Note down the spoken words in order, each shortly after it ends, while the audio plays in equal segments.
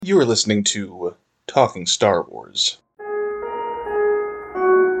You are listening to Talking Star Wars.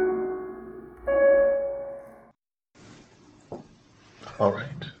 All right,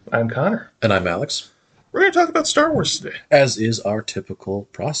 I'm Connor. And I'm Alex. We're going to talk about Star Wars today. As is our typical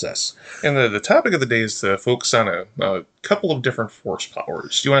process. And the topic of the day is to focus on a couple of different force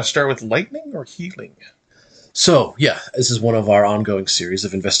powers. Do you want to start with lightning or healing? So, this is one of our ongoing series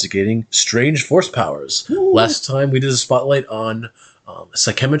of investigating strange force powers. Ooh. Last time we did a spotlight on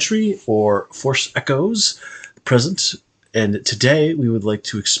psychometry or force echoes present. And today we would like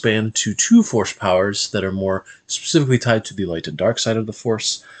to expand to two force powers that are more specifically tied to the light and dark side of the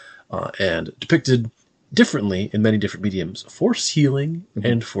force and depicted differently in many different mediums: force healing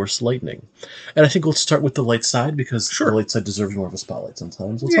and force lightning. And I think we'll start with the light side because the light side deserves more of a spotlight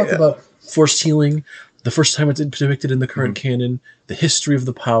sometimes. We'll talk about force healing, the first time it's depicted in the current canon, the history of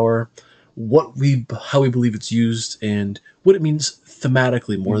the power, how we believe it's used, and what it means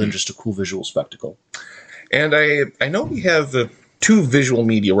thematically more than just a cool visual spectacle. And I know we have two visual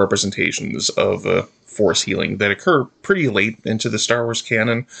media representations of force healing that occur pretty late into the Star Wars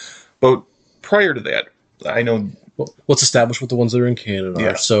canon, but prior to that, I know... Well, let's establish what the ones that are in canon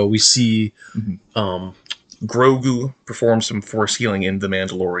are. So we see... Grogu performs some force healing in The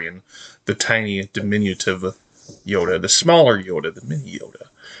Mandalorian. The tiny, diminutive Yoda, the smaller Yoda, the mini Yoda.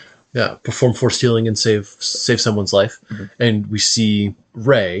 Yeah, perform force healing and save someone's life. And we see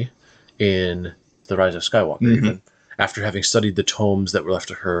Rey in The Rise of Skywalker, even after having studied the tomes that were left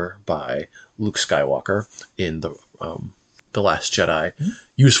to her by Luke Skywalker in The Last Jedi,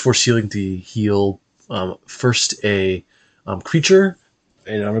 use force healing to heal first a creature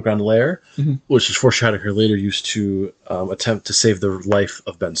in an underground lair, which is foreshadowing her later use to attempt to save the life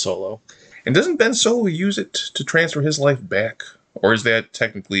of Ben Solo. And doesn't Ben Solo use it to transfer his life back? Or is that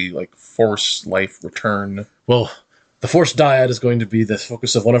technically like force life return? Well, the Force Dyad is going to be the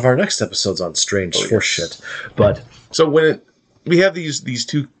focus of one of our next episodes on strange force shit. But so when we have these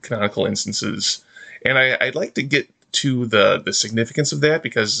two canonical instances, and I'd like to get to the significance of that,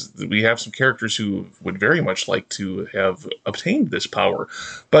 because we have some characters who would very much like to have obtained this power.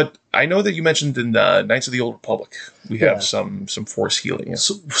 But I know that you mentioned in Knights of the Old Republic we have some force healing.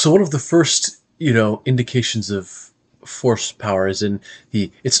 So one of the first indications of force power is in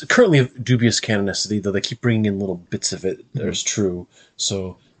it's currently of dubious canonicity, though they keep bringing in little bits of it that is true.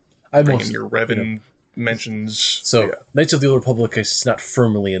 So I bring in your Revan mentions. So Knights of the Old Republic is not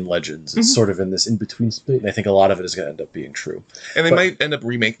firmly in Legends. It's sort of in this in-between state, and I think a lot of it is going to end up being true. And they might end up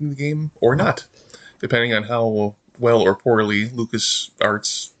remaking the game or not, depending on how well or poorly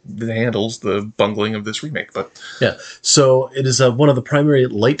LucasArts handles the bungling of this remake. But so it is one of the primary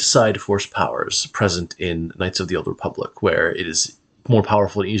light side force powers present in Knights of the Old Republic, where it is more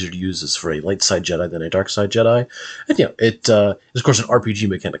powerful and easier to use as for a light side Jedi than a dark side Jedi. And it is of course an RPG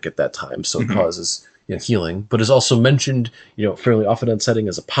mechanic at that time, so it causes healing, but is also mentioned fairly often in setting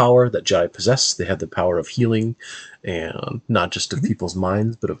as a power that Jedi possess. They have the power of healing, and not just of people's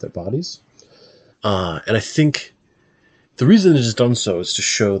minds, but of their bodies. And I think the reason it is done so is to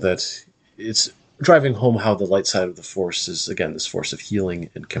show that it's driving home how the light side of the Force is, again, this force of healing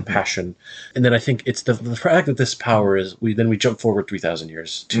and compassion. And then I think it's the fact that this power is, we jump forward 3,000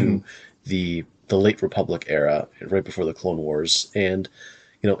 years to the late Republic era, right before the Clone Wars. And,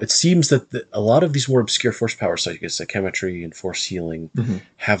 it seems that a lot of these more obscure force powers, like psychometry and force healing,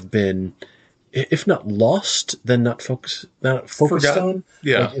 have been, if not lost, then not focused on.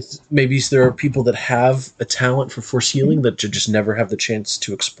 Yeah. Maybe there are people that have a talent for force healing that just never have the chance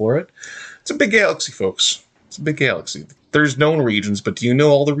to explore it. It's a big galaxy, folks. It's a big galaxy. There's known regions, but do you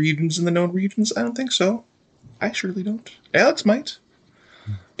know all the regions in the known regions? I don't think so. I surely don't. Alex might.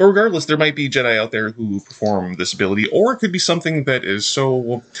 But regardless, there might be Jedi out there who perform this ability, or it could be something that is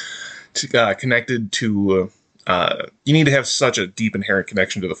so connected to... you need to have such a deep inherent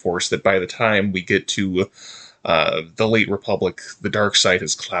connection to the Force that by the time we get to the late Republic, the dark side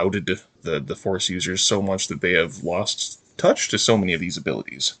has clouded the Force users so much that they have lost touch to so many of these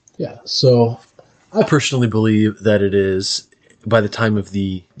abilities. Yeah, so I personally believe that it is, by the time of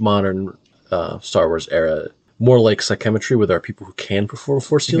the modern Star Wars era, more like psychometry, where there are people who can perform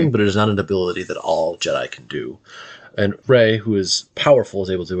force healing, but it is not an ability that all Jedi can do. And Rey, who is powerful, is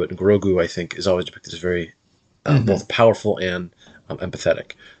able to do it, and Grogu, I think, is always depicted as very both powerful and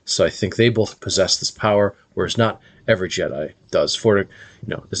empathetic. So I think they both possess this power, whereas not every Jedi does.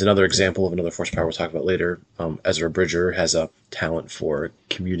 There's another example of another force power we'll talk about later. Ezra Bridger has a talent for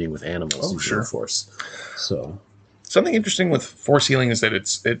communing with animals using the Force. So something interesting with force healing is that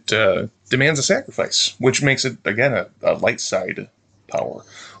it demands a sacrifice, which makes it, again, a light side power.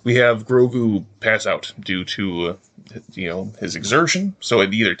 We have Grogu pass out due to his exertion. So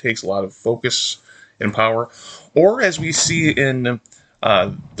it either takes a lot of focus and power, or as we see in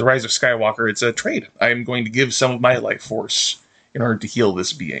The Rise of Skywalker, it's a trade. I'm going to give some of my life force in order to heal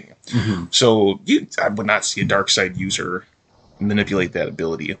this being. So I would not see a dark side user manipulate that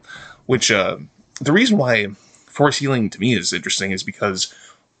ability. Which the reason why force healing to me is interesting is because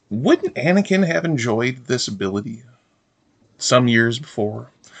wouldn't Anakin have enjoyed this ability some years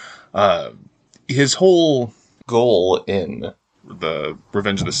before? His whole goal in the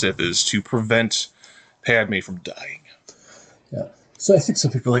Revenge of the Sith is to prevent Padme from dying. Yeah. So I think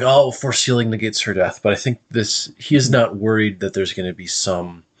some people are like, oh, force healing negates her death, but I think he is not worried that there's going to be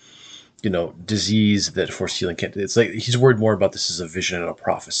some, disease that force healing can't. It's like he's worried more about this as a vision and a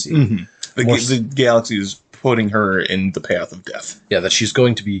prophecy. The galaxy is putting her in the path of death. Yeah, that she's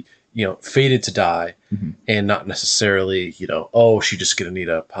going to be, fated to die, and not necessarily, she's just going to need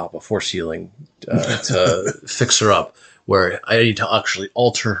a pop of force healing to fix her up, where I need to actually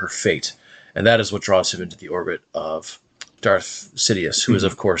alter her fate. And that is what draws him into the orbit of Darth Sidious, who is,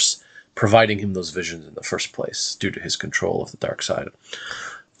 of course, providing him those visions in the first place due to his control of the dark side.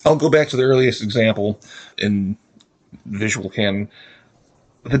 I'll go back to the earliest example in visual canon,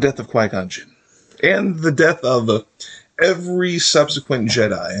 the death of Qui-Gon Jinn, and the death of every subsequent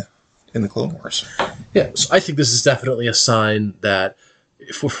Jedi in the Clone Wars. Yeah, so I think this is definitely a sign that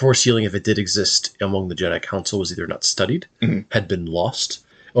force healing, if it did exist among the Jedi Council, was either not studied, had been lost,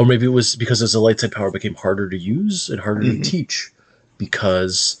 or maybe it was because as the light side power became harder to use and harder to teach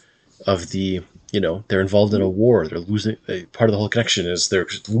because of the, they're involved in a war. They're losing, part of the whole connection is they're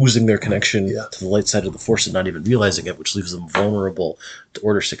losing their connection to the light side of the Force and not even realizing it, which leaves them vulnerable to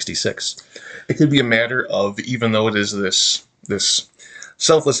Order 66. It could be a matter of, even though it is this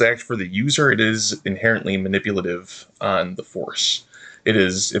selfless act for the user, it is inherently manipulative on the Force. It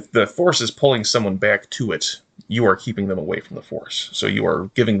is, if the Force is pulling someone back to it, you are keeping them away from the Force. So you are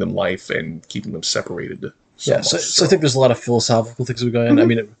giving them life and keeping them separated. So I think there's a lot of philosophical things that are going on. I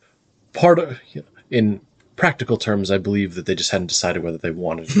mean, in practical terms, I believe that they just hadn't decided whether they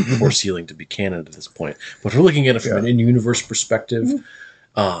wanted force healing to be canon at this point. But if we're looking at it from an in-universe perspective,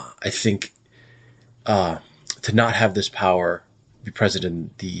 I think to not have this power be present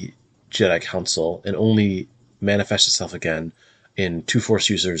in the Jedi Council and only manifest itself again in two Force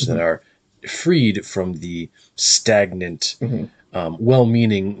users that are freed from the stagnant,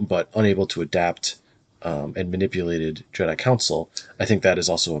 well-meaning but unable to adapt and manipulated Jedi Council, I think that is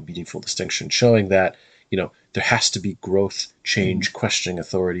also a meaningful distinction, showing that, there has to be growth, change, questioning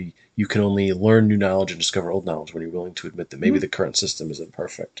authority. You can only learn new knowledge and discover old knowledge when you're willing to admit that maybe the current system isn't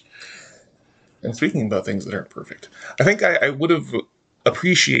perfect. And speaking about things that aren't perfect, I think I would have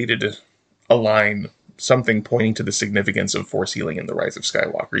appreciated a line, something pointing to the significance of force healing in The Rise of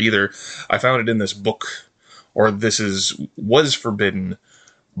Skywalker. Either I found it in this book, or this was forbidden,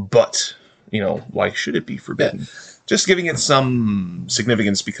 but, why should it be forbidden? Yeah. Just giving it some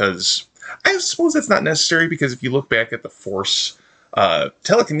significance, because I suppose that's not necessary, because if you look back at the Force,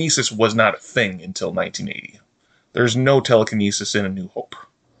 telekinesis was not a thing until 1980. There's no telekinesis in A New Hope.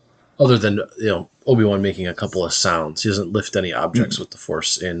 Other than, Obi-Wan making a couple of sounds. He doesn't lift any objects with the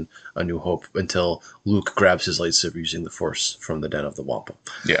Force in A New Hope until Luke grabs his lightsaber using the Force from the Den of the Wampa.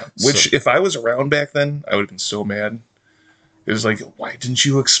 Yeah, which, if I was around back then, I would have been so mad. It was like, why didn't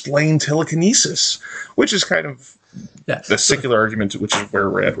you explain telekinesis? Which is kind of the secular argument, which is where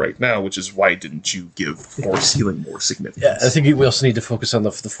we're at right now, which is, why didn't you give force healing more significance? Yeah, I think we also need to focus on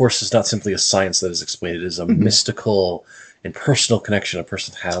the Force is not simply a science that is explained. It is a mystical and personal connection a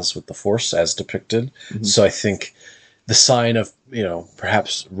person has with the Force as depicted. So I think the sign of,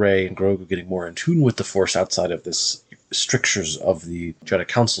 perhaps Rey and Grogu getting more in tune with the Force outside of this strictures of the Jedi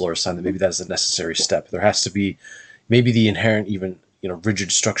Council are a sign that maybe that is a necessary step. There has to be maybe the inherent, even,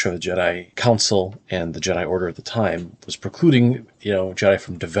 rigid structure of the Jedi Council and the Jedi Order at the time was precluding, Jedi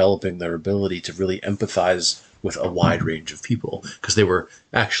from developing their ability to really empathize with a wide range of people, because they were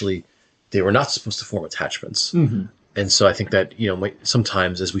not supposed to form attachments. And so I think that,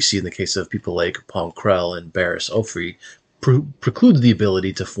 sometimes, as we see in the case of people like Pong Krell and Barriss Offee, precludes the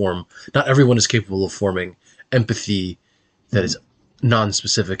ability to form. Not everyone is capable of forming empathy that is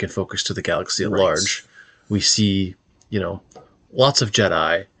non-specific and focused to the galaxy at large. We see, lots of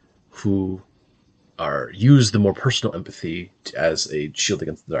Jedi who use the more personal empathy as a shield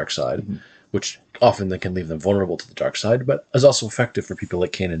against the dark side, which often they can leave them vulnerable to the dark side, but is also effective for people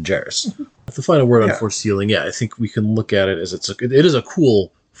like Kanan Jarrus. The final word on force healing, I think we can look at it as it is a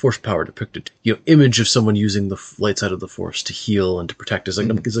cool force power depicted. Image of someone using the light side of the Force to heal and to protect is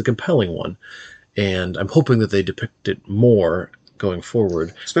a compelling one, and I'm hoping that they depict it more going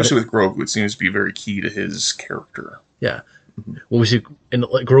forward. Especially with Grogu, it seems to be very key to his character. Yeah. Well, we see, and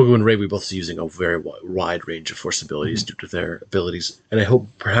like Grogu and Rey, we both see using a very wide range of Force abilities due to their abilities. And I hope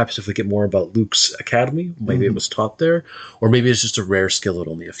perhaps if we get more about Luke's academy, maybe it was taught there, or maybe it's just a rare skill that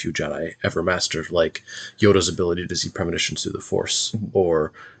only a few Jedi ever mastered, like Yoda's ability to see premonitions through the Force,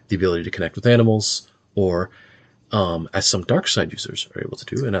 or the ability to connect with animals, or as some dark side users are able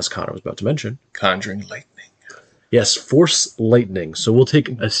to do, and as Connor was about to mention, Conjuring lightning. Yes, Force lightning. So we'll take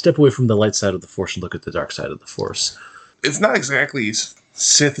a step away from the light side of the Force and look at the dark side of the Force. It's not exactly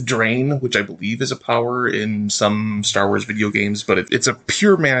Sith Drain, which I believe is a power in some Star Wars video games, but it's a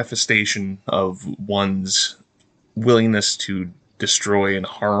pure manifestation of one's willingness to destroy and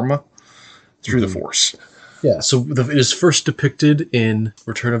harm through the Force. Yeah, so it is first depicted in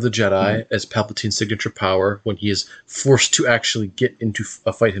Return of the Jedi as Palpatine's signature power when he is forced to actually get into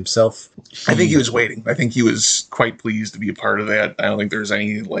a fight himself. I think he was waiting. I think he was quite pleased to be a part of that. I don't think there's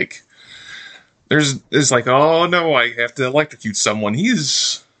any, There's like, oh no, I have to electrocute someone.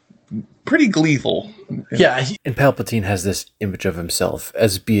 He's pretty gleeful. Yeah. And Palpatine has this image of himself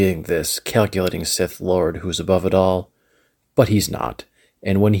as being this calculating Sith Lord who's above it all, but he's not.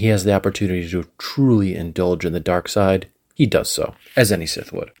 And when he has the opportunity to truly indulge in the dark side, he does so, as any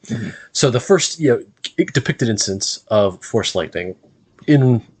Sith would. So the first depicted instance of Force lightning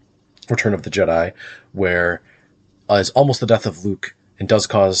in Return of the Jedi, where is almost the death of Luke and does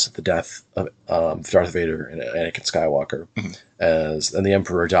cause the death of Darth Vader and Anakin Skywalker, and the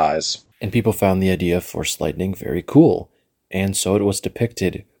Emperor dies. And people found the idea of Force lightning very cool, and so it was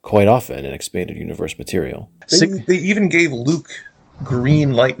depicted quite often in expanded universe material. They even gave Luke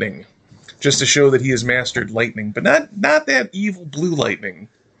green lightning, just to show that he has mastered lightning, but not that evil blue lightning.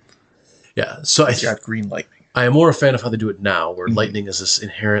 Yeah, so He's got green lightning. I am more a fan of how they do it now, where lightning is this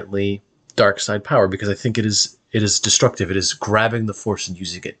inherently dark side power, because I think it is destructive. It is grabbing the Force and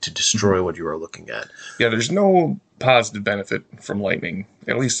using it to destroy what you are looking at. Yeah, there's no positive benefit from lightning,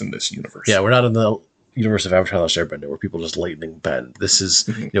 at least in this universe. Yeah, we're not in the universe of Avatar: The Last Airbender where people just lightning bend. This is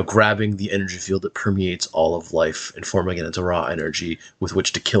grabbing the energy field that permeates all of life and forming it into raw energy with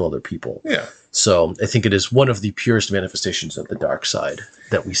which to kill other people. Yeah. So I think it is one of the purest manifestations of the dark side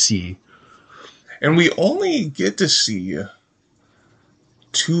that we see. And we only get to see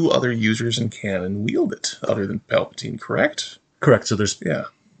 2 other users in canon wield it, other than Palpatine, correct? Correct. So there's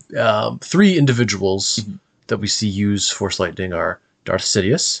Yeah. 3 individuals that we see use Force lightning are Darth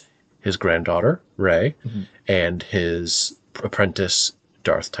Sidious, his granddaughter, Rey, and his apprentice,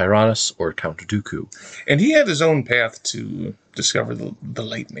 Darth Tyrannus, or Count Dooku. And he had his own path to discover the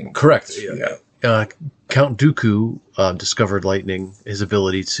lightning. Correct. Yeah. Count Dooku discovered lightning, his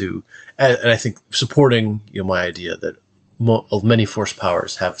ability to, and I think supporting my idea that many Force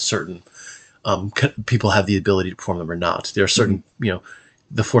powers have certain people have the ability to perform them or not. There are certain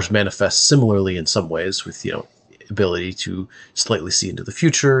the Force manifests similarly in some ways with ability to slightly see into the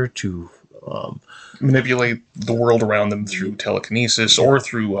future, to manipulate the world around them through telekinesis or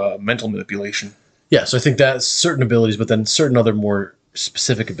through mental manipulation. Yeah, so I think that's certain abilities, but then certain other more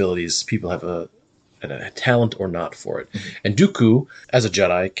specific abilities, people have a talent or not for it. And Dooku, as a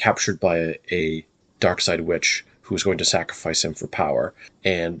Jedi, captured by a dark side witch who was going to sacrifice him for power,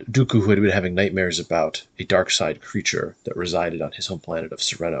 and Dooku, who had been having nightmares about a dark side creature that resided on his home planet of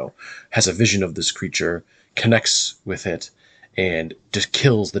Sereno, has a vision of this creature, connects with it, and just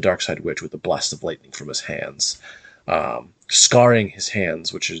kills the dark side witch with a blast of lightning from his hands, scarring his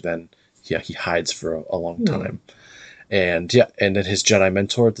hands, which is then he hides for a long time. And then his Jedi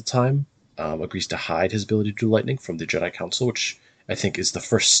mentor at the time agrees to hide his ability to do lightning from the Jedi Council, which I think is the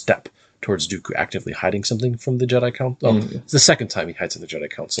first step towards Dooku actively hiding something from the Jedi Council. It's the second time he hides in the Jedi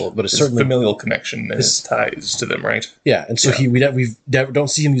Council, but it's certainly familial connection and his ties to them, right? Yeah, and so we don't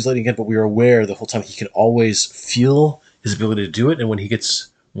see him use lightning again, but we are aware the whole time he can always feel his ability to do it, and when he gets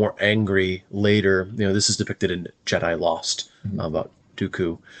more angry later, this is depicted in Jedi Lost about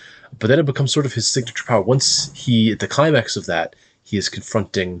Dooku, but then it becomes sort of his signature power. Once at the climax of that, he is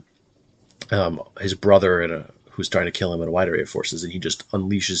confronting his brother who's trying to kill him in a wide array of forces, and he just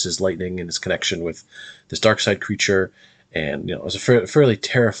unleashes his lightning and his connection with this dark side creature, and it's a fairly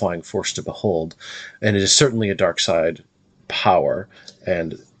terrifying force to behold, and it is certainly a dark side power,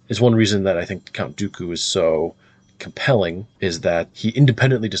 and is one reason that I think Count Dooku is so compelling, is that he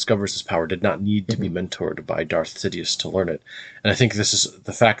independently discovers this power, did not need to be mentored by Darth Sidious to learn it. And I think this is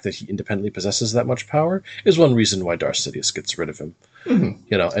the fact that he independently possesses that much power is one reason why Darth Sidious gets rid of him.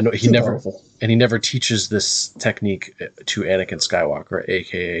 And he never teaches this technique to Anakin Skywalker,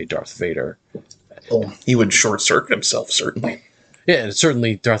 aka Darth Vader. Well, he would short circuit himself, certainly. Yeah, and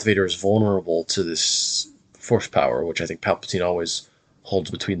certainly Darth Vader is vulnerable to this force power, which I think Palpatine always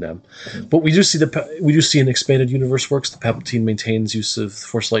holds between them. But we do see in expanded universe works that Palpatine maintains use of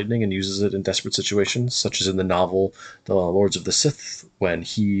Force lightning and uses it in desperate situations, such as in the novel The Lords of the Sith, when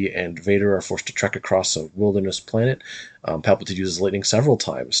he and Vader are forced to trek across a wilderness planet. Palpatine uses lightning several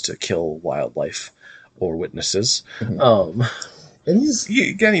times to kill wildlife or witnesses. And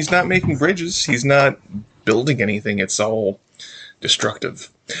he's not making bridges. He's not building anything. It's all destructive.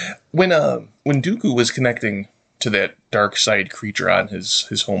 When Dooku was connecting to that dark side creature on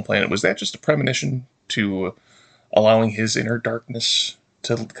his home planet, was that just a premonition to allowing his inner darkness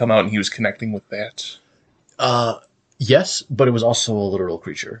to come out, and he was connecting with that? Yes, but it was also a literal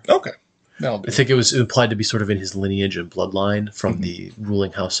creature. Okay. I think it was implied to be sort of in his lineage and bloodline from the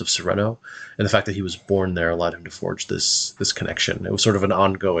ruling house of Sereno, and the fact that he was born there allowed him to forge this connection. It was sort of an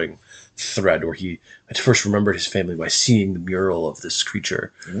ongoing thread where he had first remembered his family by seeing the mural of this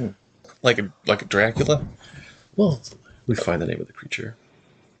creature. Like a Dracula? Well, we find the name of the creature.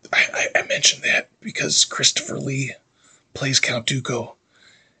 I mentioned that because Christopher Lee plays Count Dooku,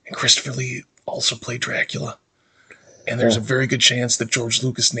 and Christopher Lee also played Dracula. And there's a very good chance that George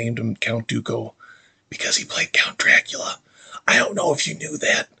Lucas named him Count Dooku because he played Count Dracula. I don't know if you knew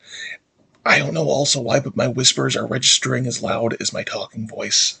that. I don't know also why, but my whispers are registering as loud as my talking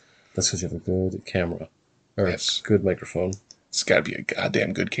voice. That's because you have a good camera. Or a good microphone. It's got to be a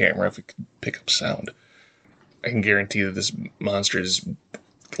goddamn good camera if it can pick up sound. I can guarantee that this monster has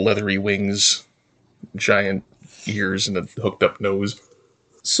leathery wings, giant ears, and a hooked up nose.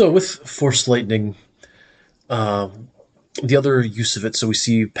 So with Force lightning, the other use of it, so we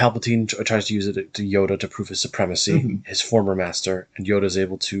see Palpatine tries to use it to Yoda to prove his supremacy, his former master, and Yoda is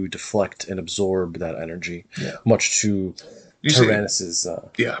able to deflect and absorb that energy, much to Tyrannus's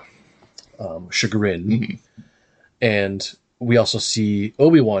chagrin. And we also see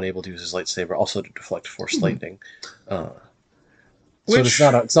Obi-Wan able to use his lightsaber also to deflect Force lightning. So it's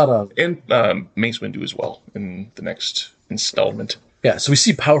not a... And Mace Windu as well in the next installment. Yeah, so we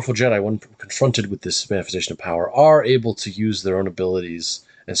see powerful Jedi, when confronted with this manifestation of power, are able to use their own abilities,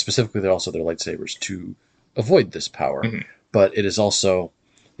 and specifically also their lightsabers, to avoid this power. But it is also,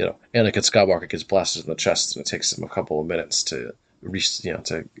 Anakin Skywalker gets blasted in the chest, and it takes him a couple of minutes to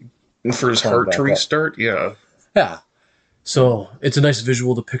for his heart to restart. Yeah. So it's a nice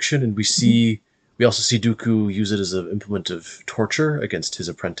visual depiction, and we also see Dooku use it as an implement of torture against his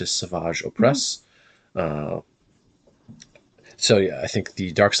apprentice Savage Opress. So I think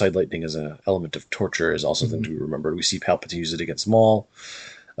the dark side lightning as an element of torture is also something to be remembered. We see Palpatine use it against Maul.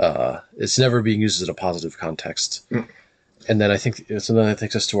 It's never being used in a positive context. And then I think that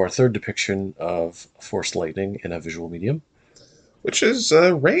takes us to our third depiction of Force lightning in a visual medium, which is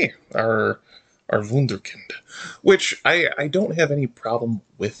Rey, our Wunderkind, which I don't have any problem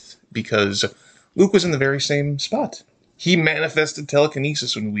with because Luke was in the very same spot. He manifested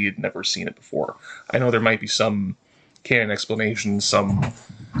telekinesis when we had never seen it before. I know there might be some canon explanation, some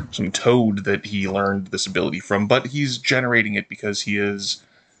toad that he learned this ability from, but he's generating it because he is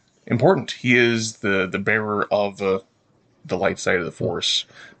important. He is the bearer of the light side of the Force,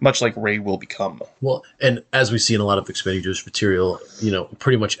 much like Rey will become. Well, and as we see in a lot of expanded universe material,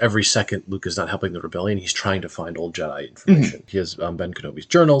 pretty much every second Luke is not helping the rebellion. He's trying to find old Jedi information. He has Ben Kenobi's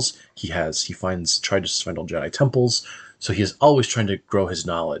journals. He tried to find old Jedi temples. So he is always trying to grow his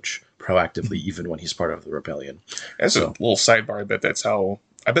knowledge proactively, even when he's part of the rebellion. As a little sidebar, I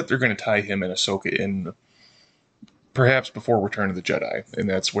bet they're going to tie him and Ahsoka in perhaps before Return of the Jedi, and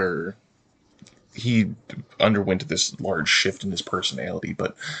that's where he underwent this large shift in his personality.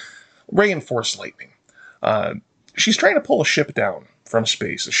 But Rey and Force lightning. She's trying to pull a ship down from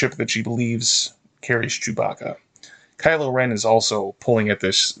space, a ship that she believes carries Chewbacca. Kylo Ren is also pulling at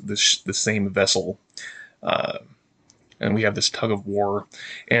the same vessel, and we have this tug of war.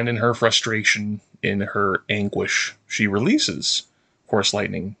 And in her frustration, in her anguish, she releases Force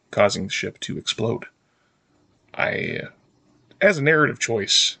lightning, causing the ship to explode. As a narrative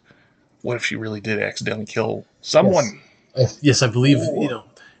choice, what if she really did accidentally kill someone? Yes, I believe,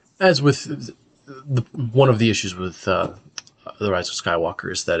 as with one of the issues with The Rise of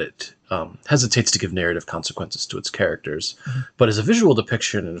Skywalker is that it hesitates to give narrative consequences to its characters. But as a visual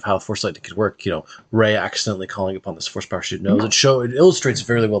depiction of how Force lightning could work, Rey accidentally calling upon this Force power she knows, it illustrates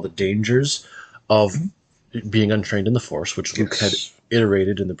very well the dangers of being untrained in the Force, which Luke had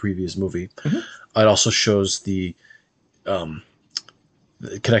iterated in the previous movie. It also shows the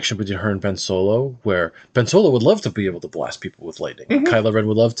connection between her and Ben Solo, where Ben Solo would love to be able to blast people with lightning. Kylo Ren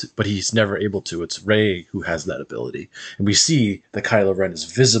would love to, but he's never able to. It's Rey who has that ability. And we see that Kylo Ren is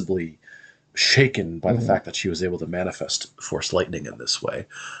visibly shaken by the fact that she was able to manifest Force lightning in this way,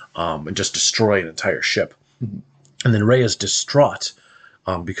 and just destroy an entire ship. And then Rey is distraught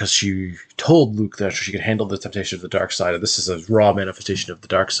because she told Luke that she could handle the temptation of the dark side, and this is a raw manifestation of the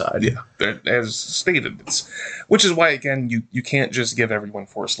dark side. Yeah, as stated, which is why again you can't just give everyone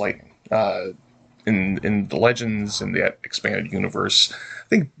Force lightning. In the Legends in the expanded universe, I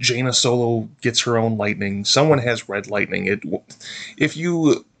think Jaina Solo gets her own lightning. Someone has red lightning. If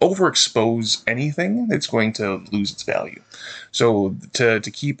you overexpose anything, it's going to lose its value. So to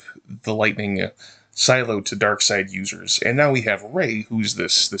keep the lightning siloed to dark side users, and now we have Rey, who's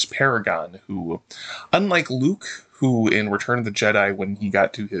this paragon who, unlike Luke, who in Return of the Jedi, when he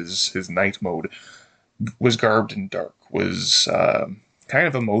got to his night mode, was garbed in dark, was kind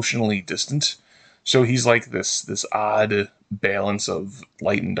of emotionally distant. So he's like this odd balance of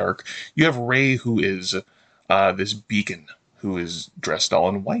light and dark. You have Rey, who is this beacon, who is dressed all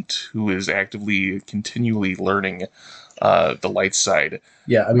in white, who is actively, continually learning the light side.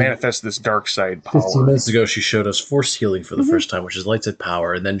 Yeah, I mean, manifest this dark side power. 15 minutes ago, she showed us Force healing for the first time, which is light side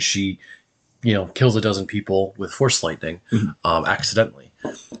power, and then she, kills a dozen people with Force lightning accidentally.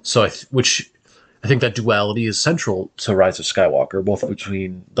 So, I think that duality is central to Rise of Skywalker, both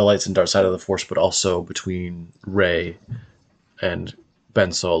between the lights and dark side of the Force, but also between Rey and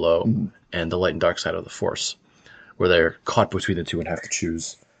Ben Solo and the light and dark side of the Force, where they're caught between the two and have to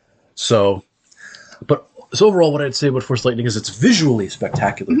choose. So overall, what I'd say about Force lightning is it's visually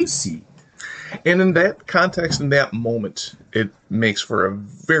spectacular to see. And in that context, in that moment, it makes for a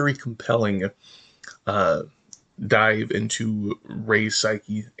very compelling dive into Rey's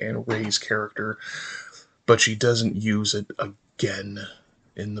psyche and Rey's character, but she doesn't use it again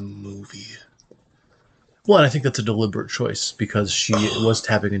in the movie. Well, and I think that's a deliberate choice because she was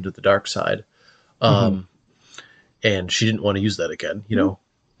tapping into the dark side, and she didn't want to use that again.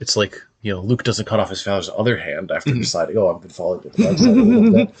 It's like Luke doesn't cut off his father's other hand after deciding, I've been following the dark side a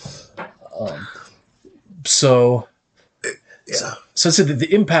little bit. So I'd say that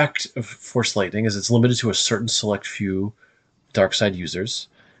the impact of Force lightning is it's limited to a certain select few dark side users.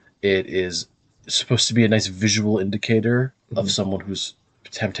 It is supposed to be a nice visual indicator of someone whose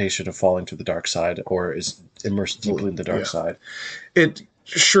temptation of falling to the dark side or is immersed deeply in the dark side. It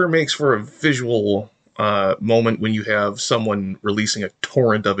sure makes for a visual moment when you have someone releasing a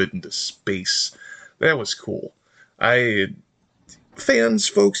torrent of it into space. That was cool. Fans,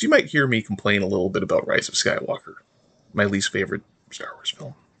 folks, you might hear me complain a little bit about Rise of Skywalker, my least favorite Star Wars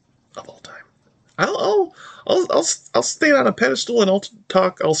film of all time. I'll stand on a pedestal and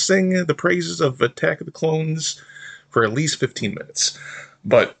I'll sing the praises of Attack of the Clones for at least 15 minutes.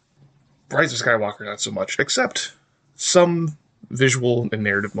 But Rise of Skywalker, not so much, except some visual and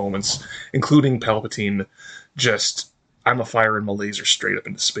narrative moments, including Palpatine just, I'm a firing my laser straight up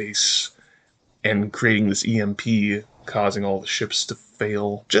into space and creating this EMP, causing all the ships to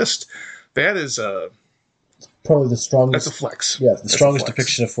fail. Just, that is probably the strongest. That's a flex. Yeah, the strongest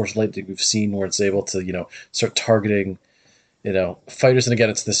depiction of Force lightning we've seen, where it's able to, start targeting, fighters. And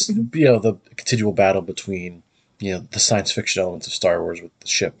again, it's this, the continual battle between, the science fiction elements of Star Wars with the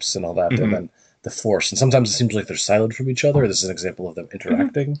ships and all that, and then the Force. And sometimes it seems like they're siloed from each other. This is an example of them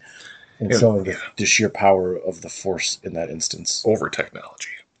interacting and showing the sheer power of the Force in that instance. Over technology.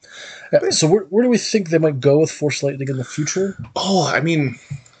 So where do we think they might go with Force lightning in the future? Oh, I mean,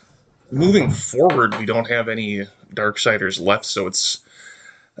 moving forward, we don't have any Darksiders left, so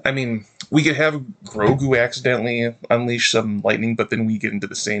we could have Grogu accidentally unleash some lightning, but then we get into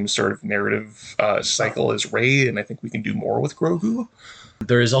the same sort of narrative cycle as Rey, and I think we can do more with Grogu.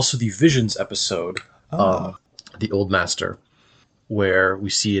 There is also the Visions episode, The Old Master, where we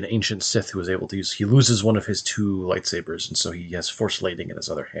see an ancient Sith who is able to he loses one of his two lightsabers, and so he has Force lightning in his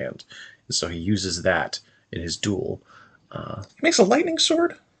other hand. And so he uses that in his duel. He makes a lightning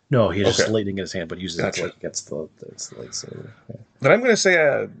sword? No, he has just lightning in his hand, but uses it against the lightsaber. Yeah. But I'm going to say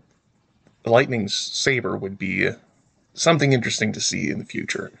a lightning saber would be something interesting to see in the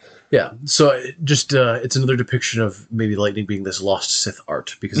future. Yeah, so just it's another depiction of maybe lightning being this lost Sith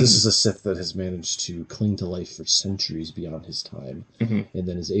art, because this is a Sith that has managed to cling to life for centuries beyond his time, and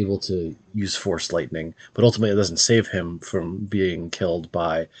then is able to use Force lightning, but ultimately it doesn't save him from being killed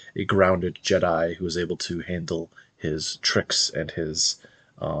by a grounded Jedi who is able to handle his tricks and his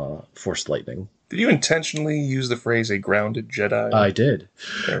Force lightning. Did you intentionally use the phrase "a grounded Jedi"? I did.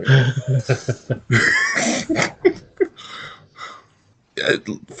 There we go.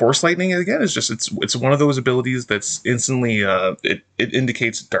 Force lightning again is just it's one of those abilities that's instantly it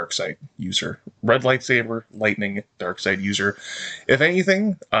indicates dark side user. Red lightsaber, lightning, dark side user. If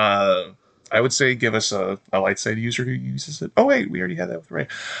anything, I would say give us a light side user who uses it. Oh wait, we already had that with Rey.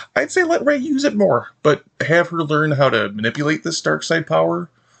 I'd say let Rey use it more, but have her learn how to manipulate this dark side power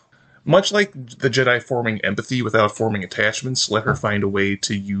Much like the Jedi forming empathy without forming attachments, let her find a way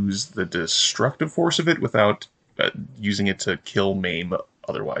to use the destructive force of it without using it to kill, maim,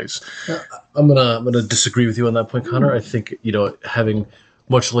 otherwise. I'm gonna disagree with you on that point, Connor. I think having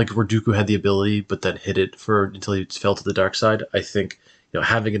much like where Dooku had the ability, but then hid it until he fell to the dark side. I think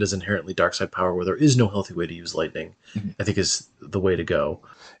having it as inherently dark side power, where there is no healthy way to use lightning, I think is the way to go.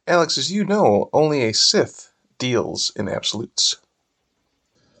 Alex, as you know, only a Sith deals in absolutes.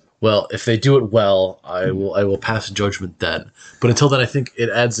 Well, if they do it well, I will pass judgment then. But until then, I think it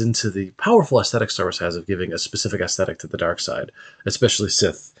adds into the powerful aesthetic Star Wars has of giving a specific aesthetic to the dark side, especially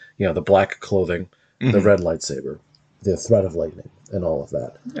Sith. The black clothing, the red lightsaber, the threat of lightning, and all of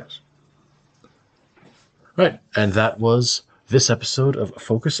that. Yes. Right, and that was this episode of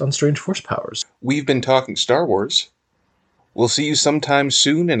Focus on Strange Force Powers. We've been talking Star Wars. We'll see you sometime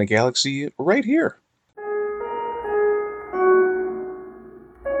soon in a galaxy right here.